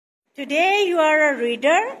Today you are a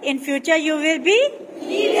reader. In future you will be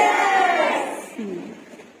leaders.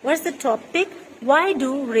 What's the topic? Why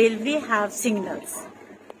do railway have signals?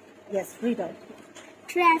 Yes, read out.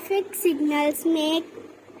 Traffic signals make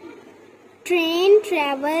train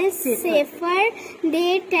travel safer.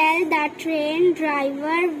 They tell the train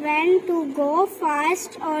driver when to go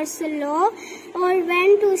fast or slow or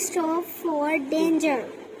when to stop for danger.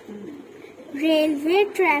 Railway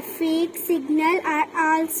traffic signals are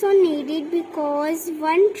also needed because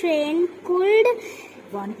one train could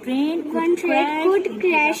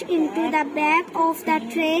crash into the back of the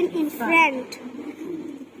train in front.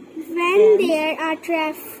 When there are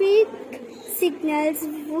traffic signals,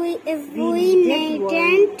 we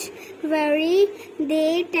needn't worry.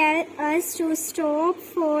 They tell us to stop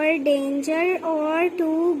for danger or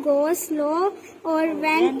to go slow or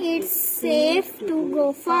when it's safe to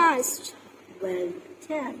go fast. Well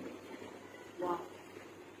done. Wow.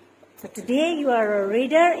 So today you are a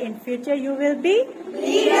reader. In future you will be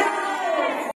leader.